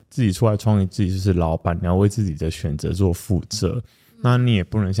自己出来创业，自己就是老板，你要为自己的选择做负责。那你也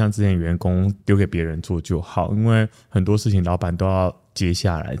不能像之前员工丢给别人做就好，因为很多事情老板都要接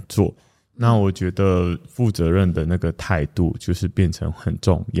下来做。那我觉得负责任的那个态度就是变成很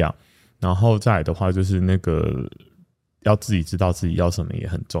重要。然后再来的话，就是那个要自己知道自己要什么也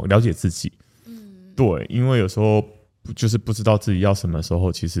很重要，了解自己。对，因为有时候就是不知道自己要什么时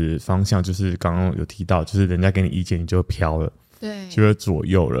候，其实方向就是刚刚有提到，就是人家给你意见，你就飘了，对，就会左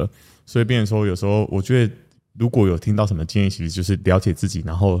右了。所以变成说，有时候我觉得如果有听到什么建议，其实就是了解自己，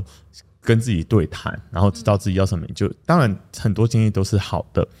然后跟自己对谈，然后知道自己要什么，就当然很多建议都是好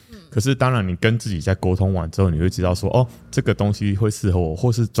的。可是当然你跟自己在沟通完之后，你会知道说，哦，这个东西会适合我，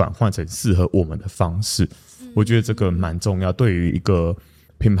或是转换成适合我们的方式。我觉得这个蛮重要，对于一个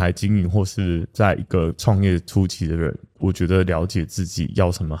品牌经营或是在一个创业初期的人，我觉得了解自己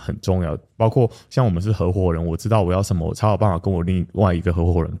要什么很重要。包括像我们是合伙人，我知道我要什么，我才有办法跟我另外一个合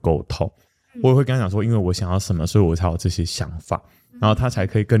伙人沟通。我也会跟他讲说，因为我想要什么，所以我才有这些想法，然后他才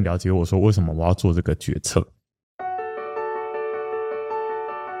可以更了解我说为什么我要做这个决策。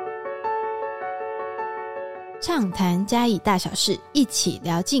畅谈嘉义大小事，一起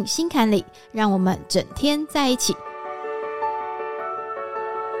聊进心坎里，让我们整天在一起。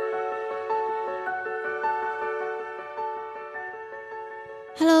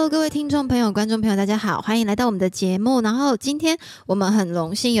Hello， 各位听众朋友、观众朋友，大家好，欢迎来到我们的节目。然后今天我们很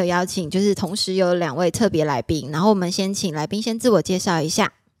荣幸有邀请，就是同时有2位特别来宾。然后我们先请来宾先自我介绍一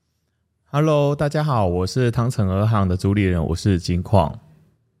下。Hello， 大家好，我是汤城鹅行的主理人，我是金矿。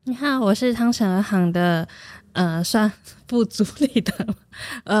你好，我是汤城鹅行的算副主理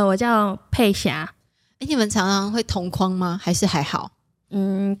的，我叫佩霞。你们常常会同框吗？还是还好？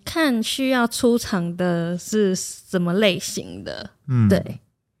看需要出场的是什么类型的，对。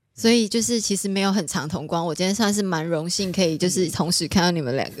所以就是其实没有很常同光，我今天算是蛮荣幸可以就是同时看到你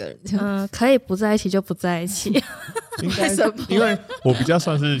们2个人。可以不在一起就不在一起。为什么？因为我比较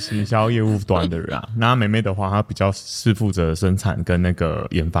算是行销业务端的人啊，那妹妹的话她比较是负责生产跟那个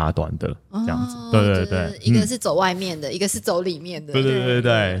研发端的这样子。对对对，就是一个是走外面的，一个是走里面的。对对对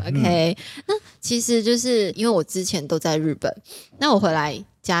对。OK，那其实就是因为我之前都在日本，那我回来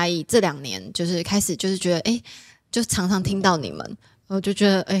嘉义这2年，就是开始就是觉得就常常听到你们。我就觉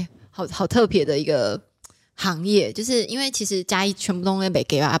得好特别的一个行业，就是因为其实嘉义全部都在北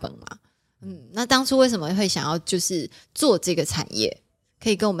给阿本嘛，那当初为什么会想要就是做这个产业？可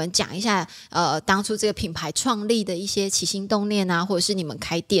以跟我们讲一下当初这个品牌创立的一些起心动念啊，或者是你们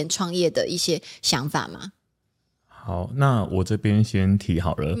开店创业的一些想法吗？好，那我这边先提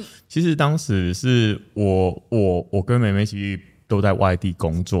好了。其实当时是我跟妹妹其实都在外地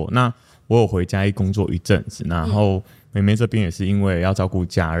工作，那我有回嘉义工作一阵子，然后妹妹这边也是因为要照顾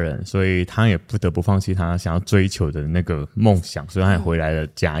家人，所以她也不得不放弃她想要追求的那个梦想，所以她也回来了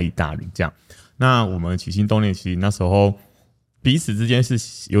嘉义大林这样。那我们起心动念，其实那时候彼此之间是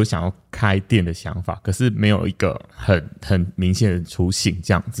有想要开店的想法，可是没有一个很明显的雏形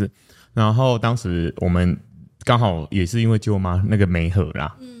这样子。然后当时我们刚好也是因为舅妈那个媒合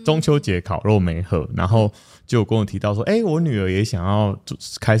啦，中秋节烤肉媒合，然后就有跟我提到说，我女儿也想要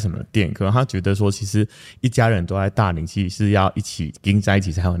开什么店，可能她觉得说，其实一家人都在大林，其实是要一起盯在一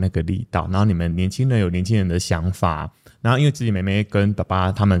起才有那个力道。然后你们年轻人有年轻人的想法，然后因为自己妹妹跟爸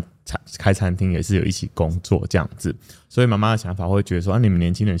爸他们开餐厅也是有一起工作这样子，所以妈妈的想法会觉得说，你们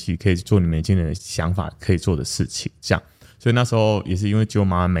年轻人其实可以做你们年轻人的想法可以做的事情这样。所以那时候也是因为舅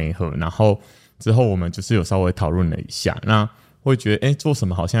妈媒合，然后之后我们就是有稍微讨论了一下，那会觉得做什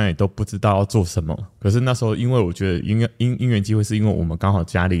么好像也都不知道要做什么。可是那时候因为我觉得因缘机会，是因为我们刚好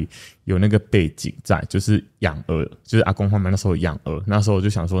家里有那个背景在，就是养鹅，就是阿公他们那时候养鹅，那时候我就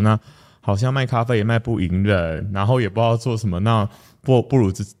想说，那好像卖咖啡也卖不赢人，然后也不知道做什么，那不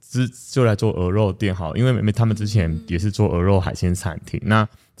如就来做鹅肉店好了。因为妹妹他们之前也是做鹅肉海鲜餐厅，那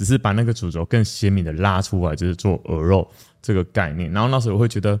只是把那个主轴更鲜明的拉出来，就是做鹅肉这个概念。然后那时候我会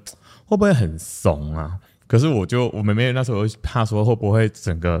觉得会不会很怂啊？可是我妹妹那时候会怕说会不会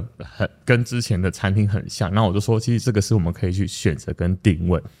整个跟之前的餐厅很像，那我就说其实这个是我们可以去选择跟定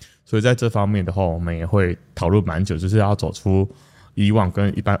位。所以在这方面的话，我们也会讨论蛮久，就是要走出以往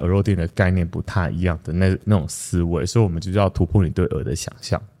跟一般鹅肉店的概念不太一样的那种思维，所以我们就要突破你对鹅的想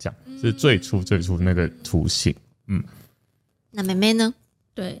象，这样是最初那个雏形。那妹妹呢？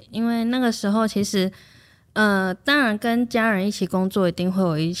对，因为那个时候其实当然跟家人一起工作一定会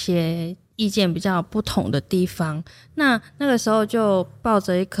有一些意见比较不同的地方，那个时候就抱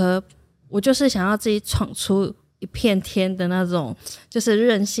着一颗我就是想要自己闯出一片天的那种就是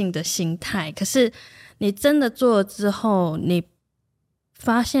任性的心态。可是你真的做了之后，你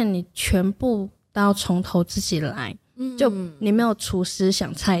发现你全部都要从头自己来，就你没有厨师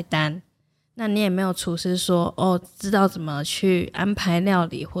想菜单，那你也没有厨师说知道怎么去安排料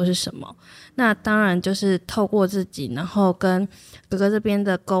理或是什么，那当然就是透过自己，然后跟哥哥这边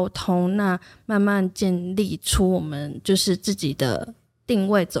的沟通，那慢慢建立出我们就是自己的定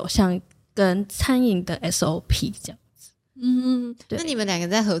位走向跟餐饮的 SOP 这样。那你们两个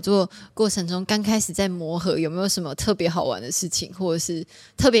在合作过程中刚开始在磨合，有没有什么特别好玩的事情，或者是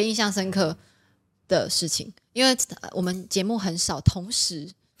特别印象深刻的事情？因为我们节目很少同时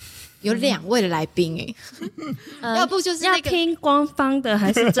有2位的来宾要不就是要听官方的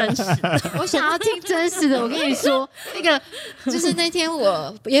还是真实的？我想要听真实的。我跟你说，那个就是那天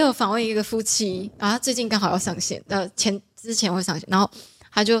我也有访问一个夫妻，然后最近刚好要上线，之前会上线，然后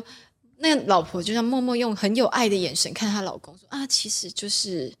他就那个老婆就像默默用很有爱的眼神看她老公说啊，其实就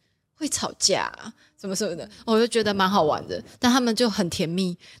是会吵架什么什么的，我就觉得蛮好玩的。但他们就很甜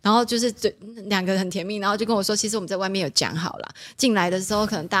蜜，然后就是2个很甜蜜，然后就跟我说，其实我们在外面有讲好啦，进来的时候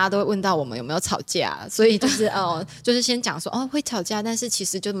可能大家都会问到我们有没有吵架，所以就是就是先讲说会吵架，但是其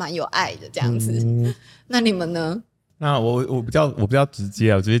实就蛮有爱的这样子。那你们呢？那我比较直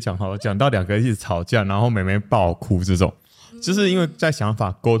接，我直接讲好了，讲到2个一起吵架，然后妹妹爆哭这种。就是因为在想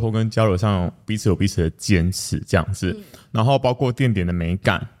法沟通跟交流上彼此有彼此的坚持这样子，然后包括店点的美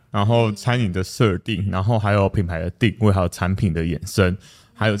感，然后餐饮的设定，然后还有品牌的定位，还有产品的衍生，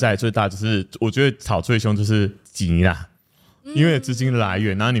还有再来最大就是我觉得吵最凶就是急啦，因为资金来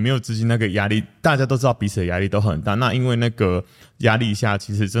源，然后你没有资金那个压力，大家都知道彼此的压力都很大，那因为那个压力下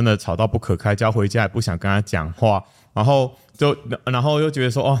其实真的吵到不可开交，回家也不想跟他讲话，然后又觉得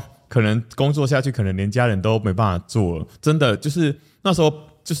说可能工作下去，可能连家人都没办法做了，真的就是那时候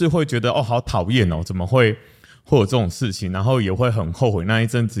就是会觉得好讨厌怎么会有这种事情，然后也会很后悔那一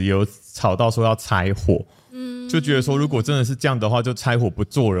阵子也有吵到说要拆伙，就觉得说如果真的是这样的话，就拆伙不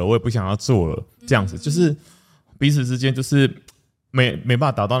做了，我也不想要做了，这样子就是彼此之间就是没办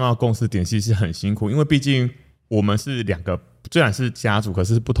法达到那个共识点，其实是很辛苦，因为毕竟我们是2个。虽然是家族，可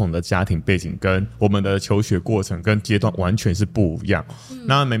是不同的家庭背景跟我们的求学过程跟阶段完全是不一样。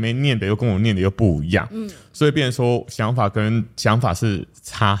那妹妹念的又跟我念的又不一样，所以变成说想法是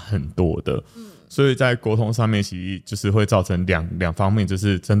差很多的。所以在沟通上面，其实就是会造成两方面，就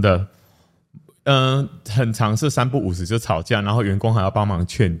是真的，很常是3不5时就吵架，然后员工还要帮忙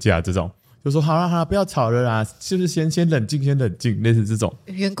劝架这种。就说好啦，不要吵了啦，就是先冷静，类似这种。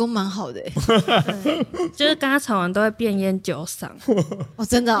员工蛮好的就是跟他吵完都会变烟酒嗓。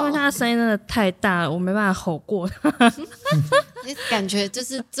真的因为他的声音真的太大了，我没办法吼过他。感觉就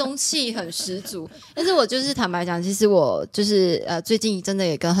是中气很十足。但是我就是坦白讲，其实我就是最近真的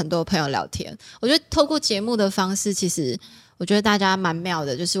也跟很多朋友聊天，我觉得透过节目的方式，其实我觉得大家蛮妙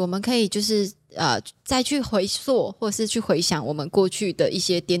的，就是我们可以就是再去回溯或是去回想我们过去的一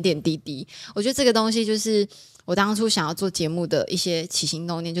些点点滴滴。我觉得这个东西就是我当初想要做节目的一些起心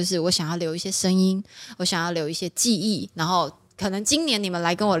动念，就是我想要留一些声音，我想要留一些记忆，然后可能今年你们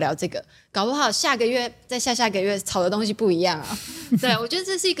来跟我聊这个，搞不好下个月再下个月吵的东西不一样啊。对，我觉得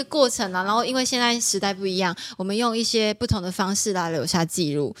这是一个过程啊，然后因为现在时代不一样，我们用一些不同的方式来留下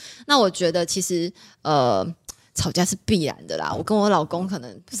记录。那我觉得其实吵架是必然的啦，我跟我老公可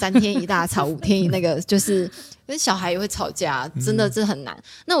能3天一大吵，5天一那个，就是跟小孩也会吵架，真的这很难。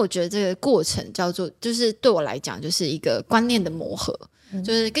那我觉得这个过程叫做，就是对我来讲，就是一个观念的磨合。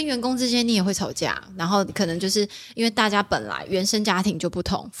就是跟员工之间你也会吵架，然后可能就是因为大家本来原生家庭就不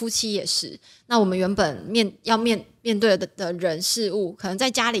同，夫妻也是，那我们原本面对的人事物，可能在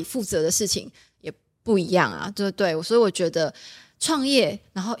家里负责的事情也不一样啊，对，所以我觉得创业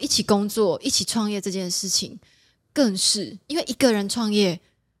然后一起工作一起创业这件事情更是，因为一个人创业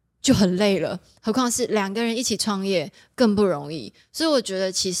就很累了，何况是2个人一起创业更不容易，所以我觉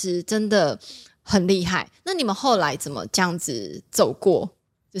得其实真的很厉害。那你们后来怎么这样子走过？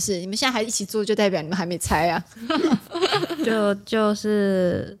就是你们现在还一起做，就代表你们还没拆啊。就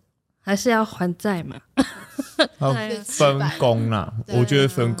是还是要还债嘛。分工啦，我觉得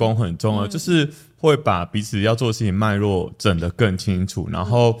分工很重要，就是会把彼此要做的事情脉络整得更清楚，然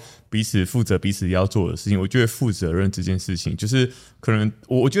后彼此负责彼此要做的事情。我觉得负责任这件事情，就是可能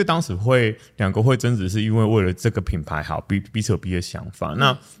我觉得当时2个会争执，是因为为了这个品牌好，彼此有彼此的想法。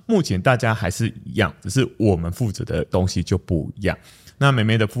那目前大家还是一样，只是我们负责的东西就不一样。那妹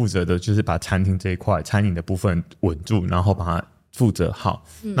妹的负责的就是把餐厅这一块餐饮的部分稳住，然后把它负责好。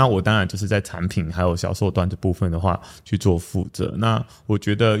那我当然就是在产品还有销售端这部分的话去做负责。那我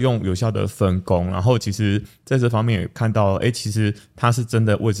觉得用有效的分工，然后其实在这方面也看到其实他是真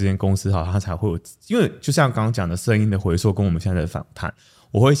的为这间公司好，他才会有，因为就像刚刚讲的声音的回溯跟我们现在的访谈，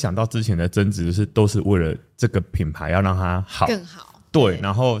我会想到之前的争执就是都是为了这个品牌要让它好更好。对，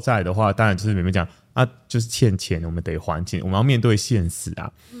然后再来的话当然就是妹妹讲啊，就是欠钱，我们得还钱，我们要面对现实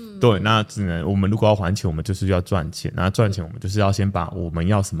啊。对，那只能我们如果要还钱，我们就是要赚钱，那赚钱我们就是要先把我们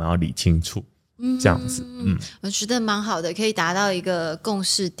要什么要理清楚，这样子。我觉得蛮好的，可以达到一个共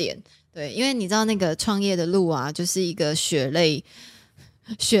识点。对，因为你知道那个创业的路啊，就是一个血泪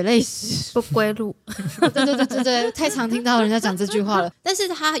史，不归路。对，太常听到人家讲这句话了。但是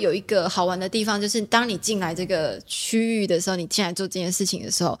它有一个好玩的地方，就是当你进来这个区域的时候，你进来做这件事情的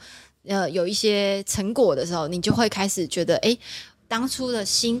时候，有一些成果的时候，你就会开始觉得，当初的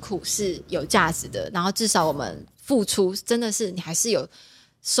辛苦是有价值的，然后至少我们付出真的是你还是有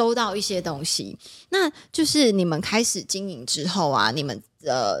收到一些东西。那就是你们开始经营之后啊，你们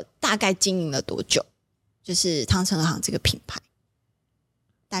大概经营了多久？就是汤臣鹅行这个品牌，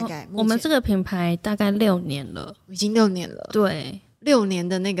大概我们这个品牌大概6年了，已经6年了。对，6年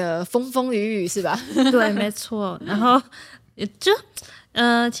的那个风风雨雨是吧？对，没错。然后就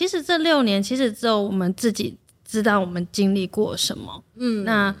其实这6年其实只有我们自己知道我们经历过什么。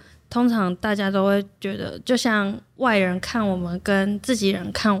那通常大家都会觉得，就像外人看我们跟自己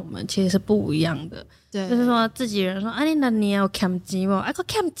人看我们其实是不一样的。对，就是说自己人说啊，你哪年有欠钱无？啊，还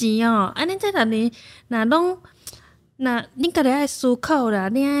欠钱哦！啊，你这哪年哪拢那你家己爱思考啦，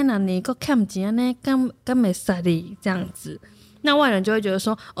你爱哪年还欠钱安尼，敢袂使你这样子。那外人就会觉得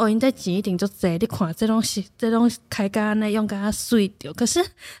说，哦，你这钱一定就多，你看这种开甲安尼用甲水掉。可是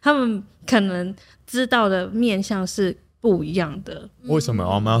他们可能知道的面向是不一样的。为什么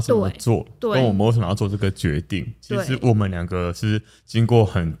我们要这么做？跟我们为什么要做这个决定？其实我们2个是经过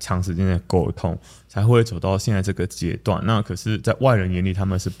很长时间的沟通，才会走到现在这个阶段。那可是，在外人眼里，他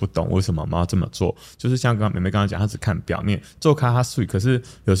们是不懂为什么我们要这么做。就是像刚刚妹妹刚刚讲，她只看表面，做开她税，可是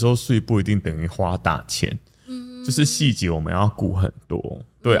有时候税不一定等于花大钱。就是细节我们要顾很多，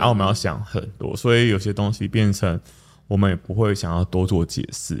对我们要想很多，所以有些东西变成我们也不会想要多做解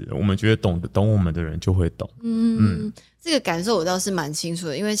释，我们觉得懂我们的人就会懂。这个感受我倒是蛮清楚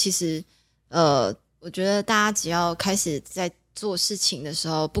的，因为其实我觉得大家只要开始在做事情的时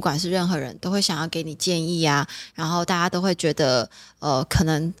候，不管是任何人都会想要给你建议啊，然后大家都会觉得可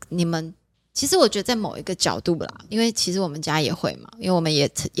能你们其实我觉得在某一个角度啦，因为其实我们家也会嘛，因为我们也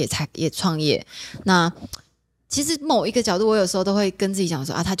创业，那其实某一个角度我有时候都会跟自己讲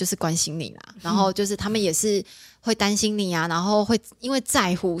说啊，他就是关心你啦，然后就是他们也是会担心你啊，然后会因为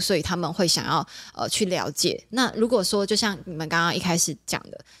在乎，所以他们会想要去了解。那如果说就像你们刚刚一开始讲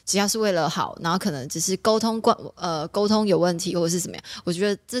的，只要是为了好，然后可能只是沟通有问题或者是怎么样，我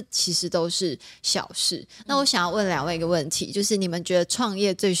觉得这其实都是小事。那我想要问2位一个问题，就是你们觉得创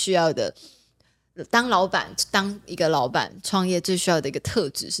业最需要的，当一个老板创业最需要的一个特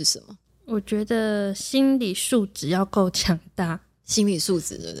质是什么？我觉得心理素质要够强大。心理素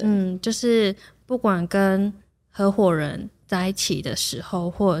质对不对？就是不管跟合伙人在一起的时候，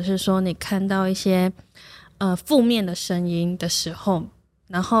或者是说你看到一些负面的声音的时候，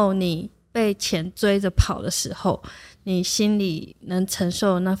然后你被钱追着跑的时候，你心里能承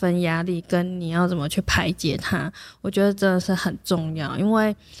受那份压力跟你要怎么去排解它，我觉得真的是很重要。因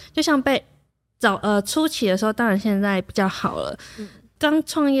为就像初期的时候，当然现在比较好了，刚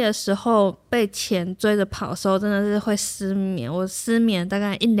创业的时候被钱追着跑的时候，真的是会失眠。我失眠大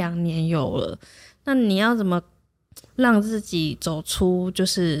概1-2年有了。那你要怎么让自己走出就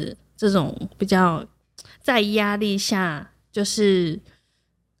是这种比较在压力下就是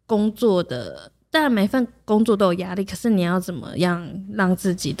工作的，当然每份工作都有压力，可是你要怎么样让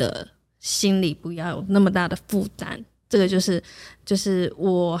自己的心里不要有那么大的负担，这个就是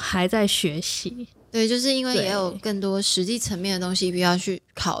我还在学习。对，就是因为也有更多实际层面的东西必须要去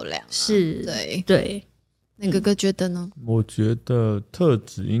考量。是，对。那哥哥觉得呢？我觉得特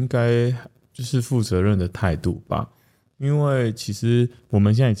质应该就是负责任的态度吧，因为其实我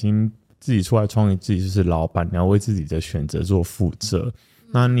们现在已经自己出来创业，自己就是老板，你要为自己的选择做负责。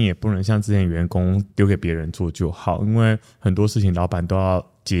那你也不能像之前员工丢给别人做就好，因为很多事情老板都要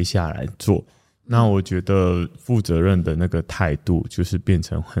接下来做。那我觉得负责任的那个态度就是变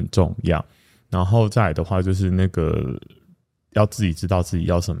成很重要。然后再来的话，就是那个要自己知道自己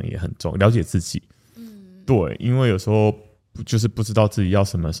要什么也很重要，了解自己。对，因为有时候就是不知道自己要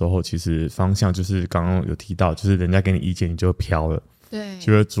什么时候，其实方向就是刚刚有提到，就是人家给你意见，你就飘了，对，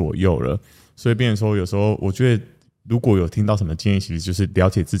就会左右了。所以变成说，有时候我觉得如果有听到什么建议，其实就是了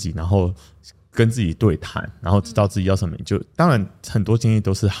解自己，然后跟自己对谈，然后知道自己要什么，就当然很多建议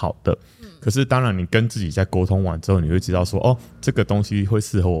都是好的。可是当然你跟自己在沟通完之后，你会知道说，哦，这个东西会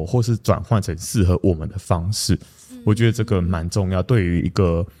适合我，或是转换成适合我们的方式。我觉得这个蛮重要，对于一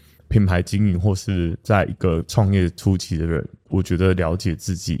个品牌经营或是在一个创业初期的人，我觉得了解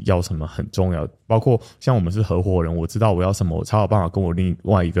自己要什么很重要。包括像我们是合伙人，我知道我要什么，我才有办法跟我另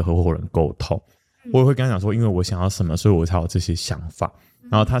外一个合伙人沟通。我也会跟他讲说，因为我想要什么，所以我才有这些想法，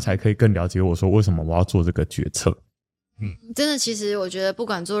然后他才可以更了解我说为什么我要做这个决策。真的，其实我觉得不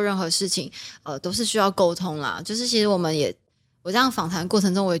管做任何事情，都是需要沟通啦。就是其实我这样访谈过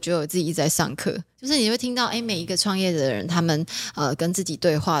程中，我也觉得我自己一直在上课。就是你会听到，每一个创业的人，他们跟自己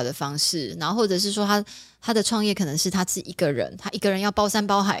对话的方式，然后或者是说他的创业可能是他自己一个人，他一个人要包山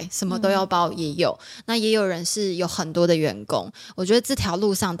包海，什么都要包，也有。那也有人是有很多的员工。我觉得这条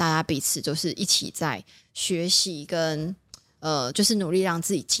路上，大家彼此就是一起在学习跟就是努力让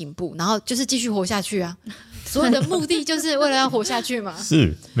自己进步，然后就是继续活下去啊。所有的目的就是为了要活下去嘛。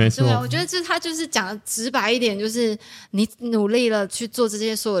是，没错。对啊，我觉得他就是讲的直白一点，就是你努力了去做这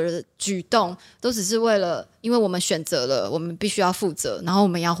些所有的举动，都只是为了，因为我们选择了，我们必须要负责，然后我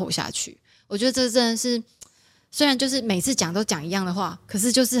们要活下去。我觉得这真的是，虽然就是每次讲都讲一样的话，可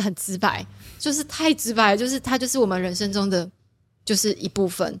是就是很直白，就是太直白，就是它就是我们人生中的就是一部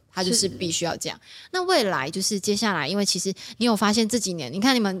分，它就是必须要这样。那未来就是接下来，因为其实你有发现这几年，你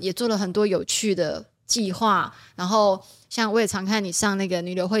看你们也做了很多有趣的计划，然后像我也常看你上那个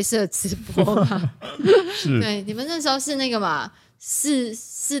女流会社直播嘛，对，你们那时候是那个嘛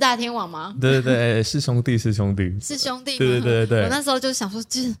四大天王吗？对对对，是兄弟是兄弟是兄弟吗？对对对对，我那时候就想说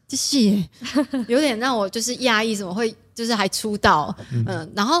这戏耶有点让我就是讶异，怎么会就是还出道。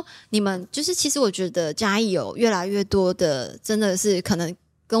然后你们就是其实我觉得嘉义有越来越多的真的是可能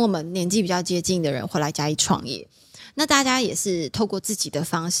跟我们年纪比较接近的人回来嘉义创业，那大家也是透过自己的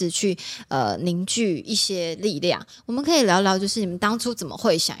方式去凝聚一些力量。我们可以聊聊就是你们当初怎么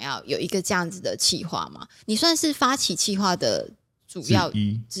会想要有一个这样子的企划吗？你算是发起企划的主要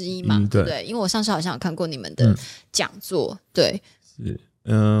之一嘛，对不对？因为我上次好像有看过你们的讲座。对，是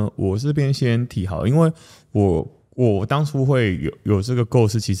我这边先提好，因为我当初会有这个构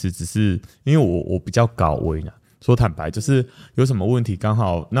思，其实只是因为我比较高危呢。说坦白，就是有什么问题，刚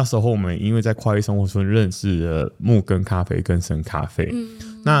好那时候我们因为在快意生活村认识了木根咖啡跟深咖啡。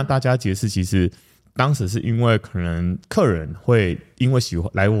那大家解释，其实当时是因为可能客人会因为喜欢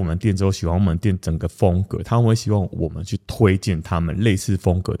来我们店之后喜欢我们店整个风格，他们会希望我们去推荐他们类似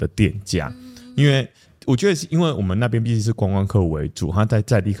风格的店家。因为我觉得是因为我们那边毕竟是观光客为主，他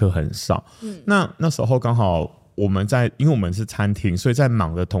在地客很少。那时候刚好我们因为我们是餐厅，所以在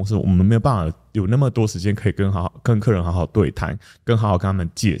忙的同时，我们没有办法有那么多时间可以跟客人好好对谈，跟他们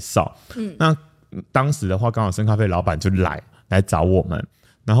介绍。那当时的话，刚好深咖啡老板就来找我们，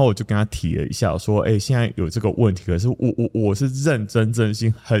然后我就跟他提了一下，我说：“现在有这个问题，可是我是真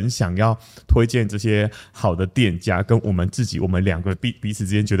心很想要推荐这些好的店家，跟我们两个彼此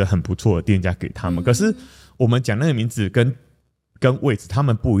之间觉得很不错的店家给他们。可是我们讲那个名字跟位置，他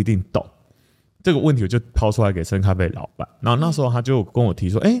们不一定懂。”这个问题我就抛出来给深咖啡老板，然后那时候他就跟我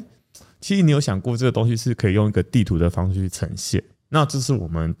提说：“其实你有想过这个东西是可以用一个地图的方式去呈现？那这是我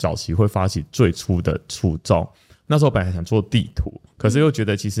们早期会发起最初的初衷。那时候本来想做地图，可是又觉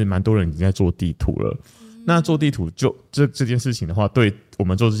得其实蛮多人已经在做地图了。那做地图就这件事情的话，对我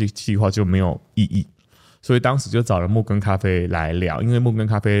们做这些计划就没有意义。所以当时就找了木根咖啡来聊，因为木根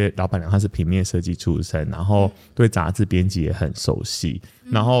咖啡老板娘她是平面设计出身，然后对杂志编辑也很熟悉，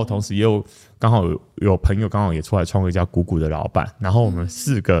然后同时也有刚好有朋友刚好也出来创业叫谷谷的老板，然后我们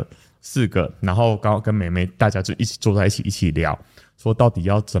四个，然后刚好跟妹妹大家就一起坐在一起聊，说到底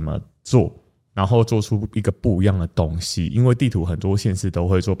要怎么做，然后做出一个不一样的东西。因为地图很多县市都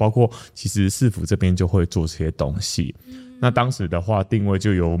会做，包括其实市府这边就会做这些东西。那当时的话，定位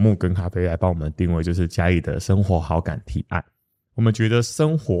就由木根咖啡来帮我们定位，就是嘉义的生活好感提案。我们觉得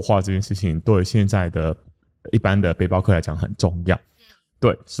生活化这件事情对现在的一般的背包客来讲很重要，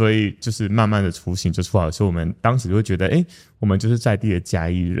对，所以就是慢慢的雏形就出来了。所以我们当时就会觉得，我们就是在地的嘉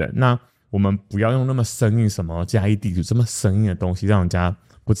义人，那我们不要用那么生硬什么嘉义地图这么生硬的东西，让人家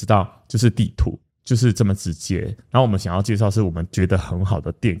不知道就是地图。就是这么直接，然后我们想要介绍是我们觉得很好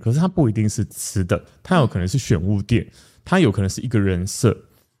的店，可是它不一定是吃的，它有可能是选物店，它有可能是一个人设，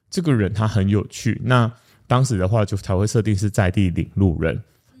这个人他很有趣。那当时的话就才会设定是在地领路人，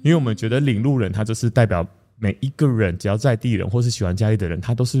因为我们觉得领路人他就是代表每一个人，只要在地人或是喜欢嘉义的人，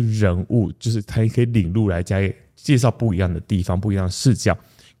他都是人物，就是他也可以领路来嘉义，介绍不一样的地方，不一样的视角，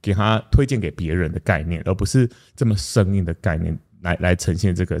给他推荐给别人的概念，而不是这么生硬的概念来呈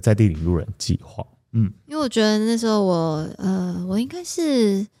现这个在地领路人计划。因为我觉得那时候我应该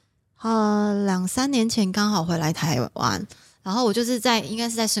是2-3年前刚好回来台湾，然后我就是应该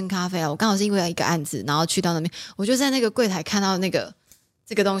是在深咖啡啊，我刚好是因为一个案子，然后去到那边，我就在那个柜台看到这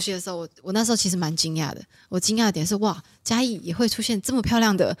个东西的时候，我那时候其实蛮惊讶的。我惊讶的点是，哇，嘉义也会出现这么漂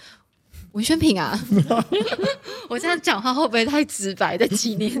亮的文宣品啊！我这样讲话会不会太直白？在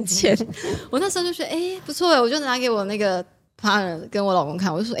几年前，我那时候就觉得不错，我就拿给我那个 partner 跟我老公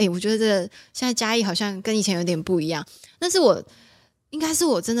看，我就说我觉得这个现在嘉义好像跟以前有点不一样，但是应该是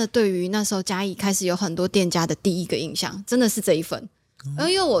我真的对于那时候嘉义开始有很多店家的第一个印象真的是这一份。因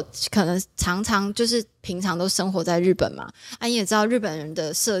为我可能常常就是平常都生活在日本嘛，你也知道日本人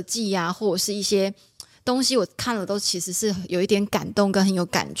的设计啊，或者是一些东西我看了都其实是有一点感动跟很有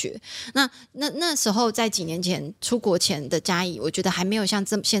感觉。那时候在几年前出国前的嘉义，我觉得还没有像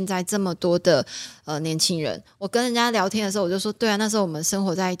现在这么多的年轻人。我跟人家聊天的时候我就说，对啊，那时候我们生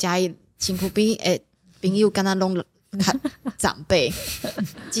活在嘉义辛苦比朋友跟他弄较长辈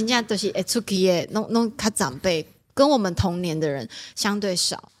真正就是会出去的弄较长辈，跟我们同年的人相对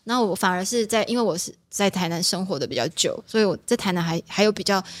少。那我反而是因为我是在台南生活的比较久，所以我在台南还有比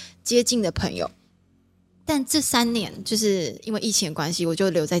较接近的朋友。但这3年就是因为疫情的关系，我就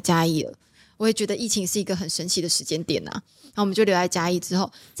留在嘉义了。我也觉得疫情是一个很神奇的时间点啊。然后我们就留在嘉义之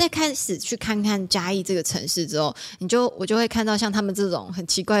后，再开始去看看嘉义这个城市之后，我就会看到像他们这种很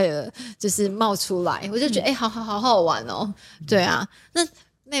奇怪的就是冒出来，我就觉得好玩哦。对啊，那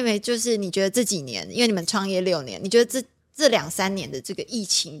妹妹就是你觉得这几年，因为你们创业6年，你觉得这2-3年的这个疫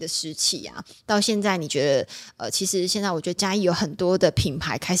情的时期啊，到现在你觉得其实现在我觉得嘉义有很多的品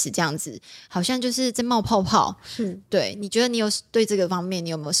牌开始这样子，好像就是在冒泡泡。是，对，你觉得你有对这个方面你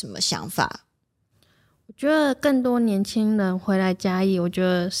有没有什么想法？我觉得更多年轻人回来嘉义，我觉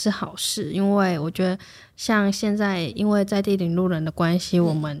得是好事，因为我觉得像现在因为在地领路人的关系，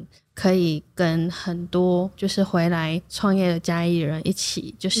我们可以跟很多就是回来创业的嘉义人一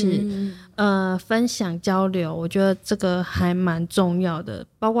起就是分享交流，我觉得这个还蛮重要的。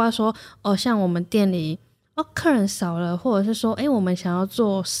包括说像我们店里客人少了，或者是说我们想要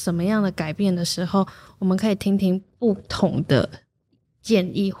做什么样的改变的时候，我们可以听听不同的建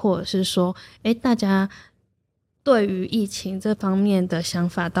议，或者是说大家对于疫情这方面的想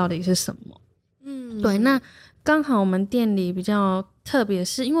法到底是什么。对，那刚好我们店里比较特别，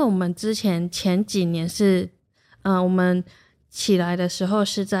是因为我们前几年是我们起来的时候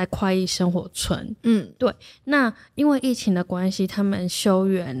是在快意生活村。对，那因为疫情的关系，他们休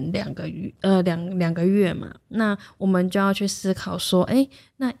园两个月嘛，那我们就要去思考说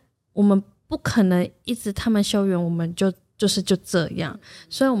那我们不可能一直他们休园我们就这样，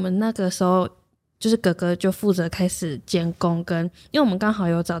所以我们那个时候就是哥哥就负责开始监工，因为我们刚好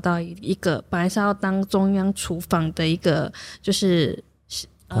有找到一个本来是要当中央厨房的一个就是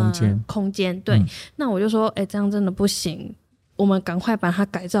空间。对，那我就说这样真的不行，我们赶快把它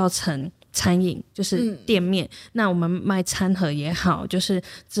改造成餐饮，就是店面。那我们卖餐盒也好，就是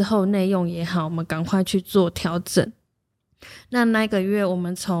之后内用也好，我们赶快去做调整。那个月我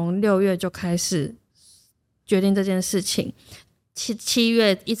们从6月就开始决定这件事情，7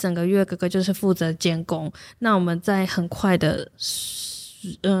月一整个月哥哥就是负责监工。那我们在很快的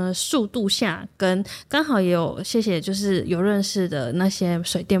速度下，跟刚好也有谢谢就是有认识的那些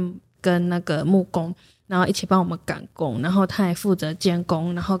水电跟那个木工，然后一起帮我们赶工，然后他也负责监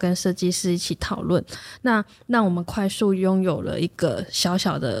工，然后跟设计师一起讨论，那让我们快速拥有了一个小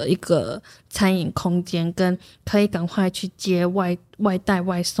小的一个餐饮空间，跟可以赶快去接外带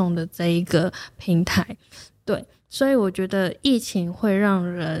外送的这一个平台。对，所以我觉得疫情会让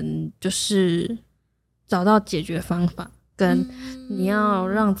人就是找到解决方法，跟你要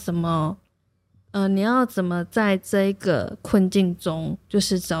怎么在这个困境中就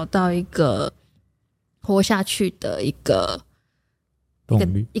是找到一个活下去的一个动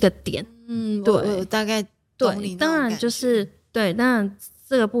力，一个点。对，我大概懂你。当然就是对，当然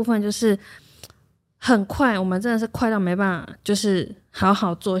这个部分就是很快，我们真的是快到没办法就是好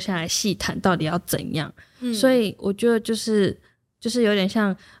好坐下来细谈到底要怎样。所以我觉得就是有点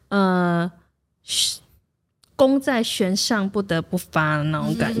像弓在弦上不得不发的那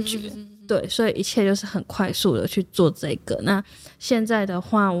种感觉。对，所以一切就是很快速的去做这个。那现在的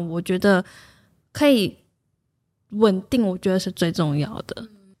话我觉得可以稳定，我觉得是最重要的。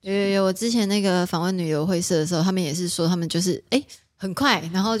有我之前那个访问旅游会社的时候，他们也是说他们就是很快，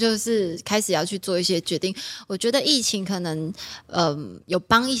然后就是开始要去做一些决定。我觉得疫情可能有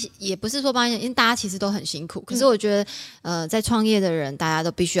帮一些，也不是说帮一些，因为大家其实都很辛苦。可是我觉得在创业的人，大家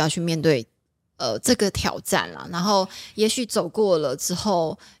都必须要去面对这个挑战啦。然后也许走过了之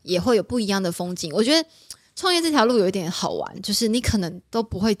后，也会有不一样的风景。我觉得创业这条路有一点好玩，就是你可能都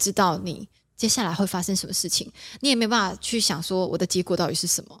不会知道你接下来会发生什么事情，你也没办法去想说我的结果到底是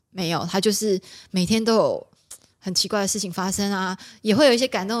什么。没有，它就是每天都有很奇怪的事情发生啊，也会有一些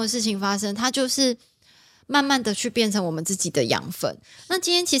感动的事情发生，它就是慢慢的去变成我们自己的养分。那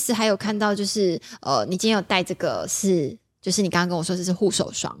今天其实还有看到就是你今天有带这个就是你刚刚跟我说这是护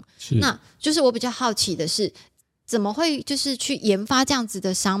手霜，那就是我比较好奇的是怎么会就是去研发这样子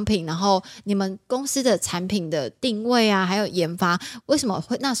的商品？然后你们公司的产品的定位啊，还有研发，为什么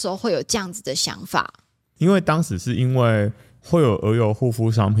会那时候会有这样子的想法？因为当时是因为会有鹅油护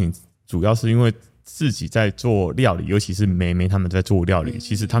肤商品，主要是因为自己在做料理，尤其是妹妹他们在做料理，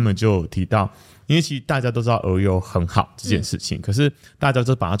其实他们就有提到，因为其实大家都知道鹅油很好这件事情，可是大家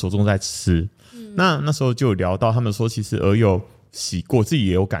就把它着重在吃。那时候就有聊到，他们说其实鹅油洗过，自己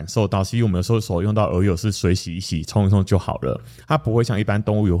也有感受到，其实我们有时候手用到鹅油是水洗一洗、冲一冲就好了，它不会像一般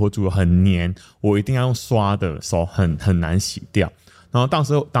动物油或猪油很黏，我一定要用刷的，手很难洗掉。然后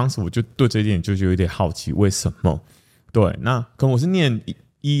当时我就对这一点就有点好奇，为什么？对，那可能我是念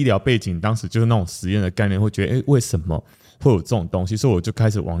医疗背景，当时就是那种实验的概念，会觉得为什么会有这种东西？所以我就开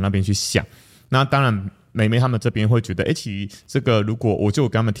始往那边去想。那当然，妹妹他们这边会觉得，其实这个如果我就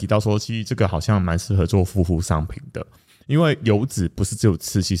跟他们提到说，其实这个好像蛮适合做护肤商品的，因为油脂不是只有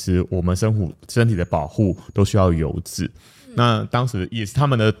吃，其实我们身体的保护都需要油脂。那当时也是他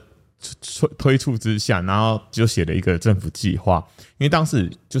们的推出之下，然后就写了一个政府计划。因为当时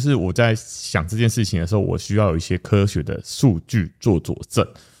就是我在想这件事情的时候，我需要有一些科学的数据做佐证。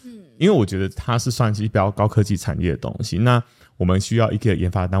因为我觉得它是算是比较高科技产业的东西，那我们需要一个研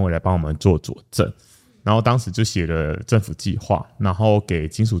发单位来帮我们做佐证。然后当时就写了政府计划，然后给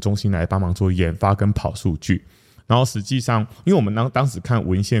金属中心来帮忙做研发跟跑数据。然后实际上，因为我们当时看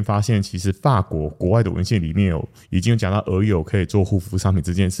文献发现，其实法国国外的文献里面已经有讲到鹅油可以做护肤商品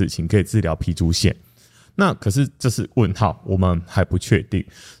这件事情，可以治疗皮肤癣。那可是这是问号，我们还不确定。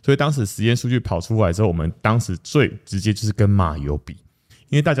所以当时实验数据跑出来之后，我们当时最直接就是跟马油比，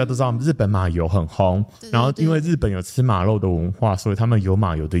因为大家都知道日本马油很红，然后因为日本有吃马肉的文化，所以他们有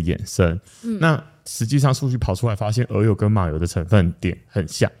马油的衍生。那实际上数据跑出来发现，鹅油跟马油的成分点很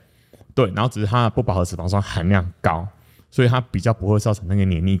像。对，然后只是它的不饱和脂肪酸含量高，所以它比较不会造成那个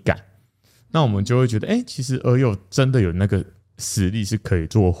黏腻感。那我们就会觉得，其实鹅油真的有那个实力是可以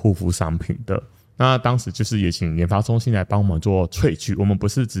做护肤商品的。那当时就是也请研发中心来帮我们做萃取，我们不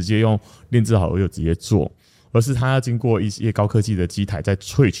是直接用炼制好鹅油直接做，而是它要经过一些高科技的机台再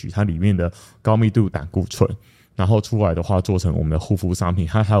萃取它里面的高密度胆固醇，然后出来的话做成我们的护肤商品，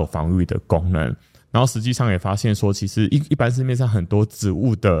它还有防御的功能。然后实际上也发现说，其实一般市面上很多植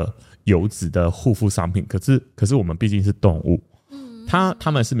物的油脂的护肤商品，可是我们毕竟是动物，他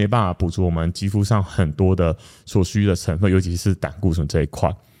们是没办法补足我们肌肤上很多的所需的成分，尤其是胆固醇这一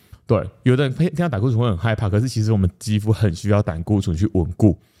块。对，有的人听到胆固醇会很害怕，可是其实我们肌肤很需要胆固醇去稳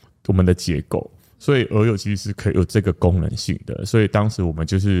固我们的结构，所以鹅油其实是可以有这个功能性的。所以当时我们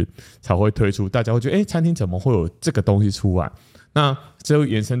就是才会推出，大家会觉得餐厅怎么会有这个东西出来？那这会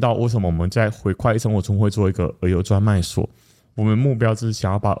延伸到为什么我们在回馈生活中会做一个鹅油专卖所。我们目标就是想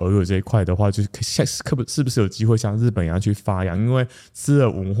要把鹅油这一块的话，就是是不是有机会像日本一样去发扬？因为吃的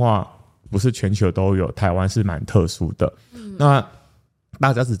文化不是全球都有，台湾是蛮特殊的。那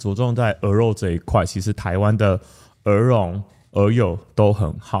大家只着重在鹅肉这一块，其实台湾的鹅茸、鹅油都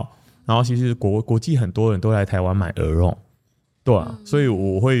很好。然后其实国际很多人都来台湾买鹅茸，对啊，所以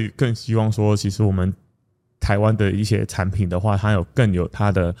我会更希望说，其实我们台湾的一些产品的话，它更有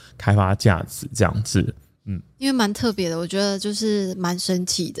它的开发价值，这样子。因为蛮特别的，我觉得就是蛮神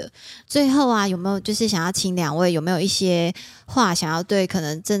奇的。最后啊，有没有就是想要请两位有没有一些话想要对可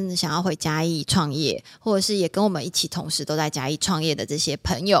能正想要回嘉义创业，或者是也跟我们一起同时都在嘉义创业的这些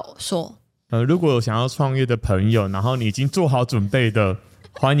朋友说？如果有想要创业的朋友，然后你已经做好准备的，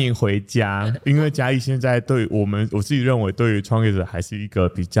欢迎回家，因为嘉义现在对我自己认为对于创业者还是一个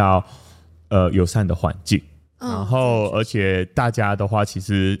比较友善的环境。然后而且大家的话，其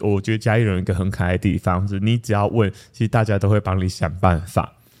实我觉得嘉义人有一个很可爱的地方是，你只要问，其实大家都会帮你想办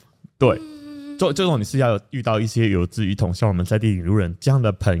法。对，这种你是要遇到一些有志一同，像我们在地引路人这样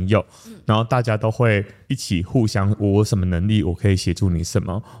的朋友，然后大家都会一起互相，我有什么能力，我可以协助你什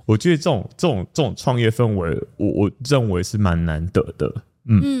么。我觉得这种创业氛围，我认为是蛮难得的。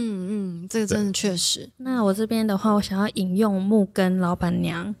这个真的确实。那我这边的话，我想要引用木根老板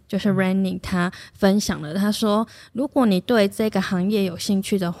娘，就是 Rainy 她分享的，她说如果你对这个行业有兴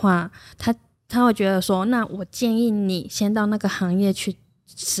趣的话，她会觉得说，那我建议你先到那个行业去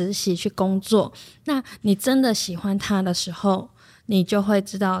实习去工作，那你真的喜欢它的时候，你就会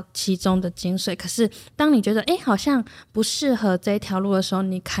知道其中的精髓。可是当你觉得好像不适合这一条路的时候，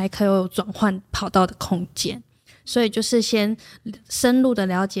你还可以有转换跑道的空间。所以就是先深入的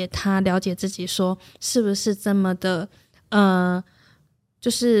了解他，了解自己，说是不是这么的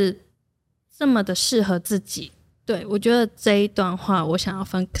就是这么的适合自己。对，我觉得这一段话我想要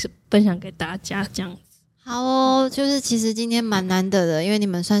分享给大家，这样子。好哦，就是其实今天蛮难得的，因为你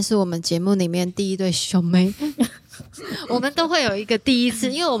们算是我们节目里面第一对兄妹我们都会有一个第一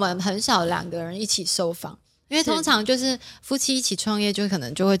次，因为我们很少两个人一起受访，因为通常就是夫妻一起创业，就可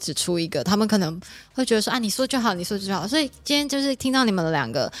能就会只出一个，他们可能会觉得说啊，你说就好，你说就好。所以今天就是听到你们两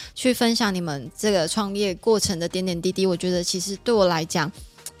个去分享你们这个创业过程的点点滴滴，我觉得其实对我来讲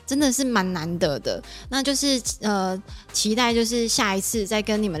真的是蛮难得的。那就是期待就是下一次在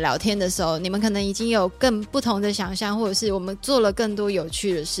跟你们聊天的时候，你们可能已经有更不同的想象，或者是我们做了更多有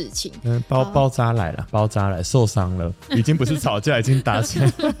趣的事情。包扎来了，包扎来受伤了，已经不是吵架，已经打起来。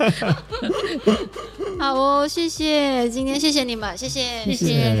好哦，谢谢，今天谢谢你们，谢谢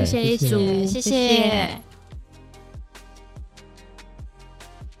一组，谢谢。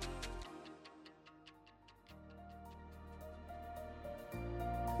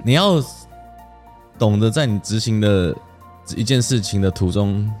你要懂得在你执行的一件事情的途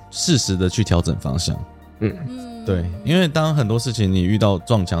中，适时的去调整方向。对，因为当很多事情你遇到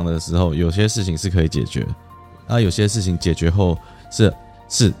撞墙的时候，有些事情是可以解决，有些事情解决后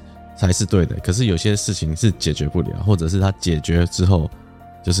才是对的，可是有些事情是解决不了，或者是它解决之后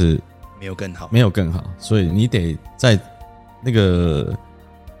就是没有更好，所以你得在那个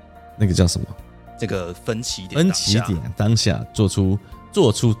叫什么？这个分歧点当下做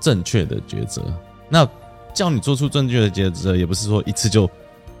出正确的抉择。那叫你做出正确的抉择，也不是说一次就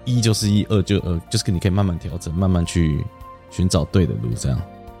一就是一，二就二，就是你可以慢慢调整，慢慢去寻找对的路，这样。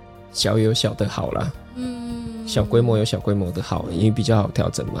小有小的好啦，小规模有小规模的好，因为比较好调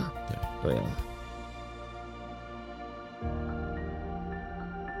整嘛。对啊。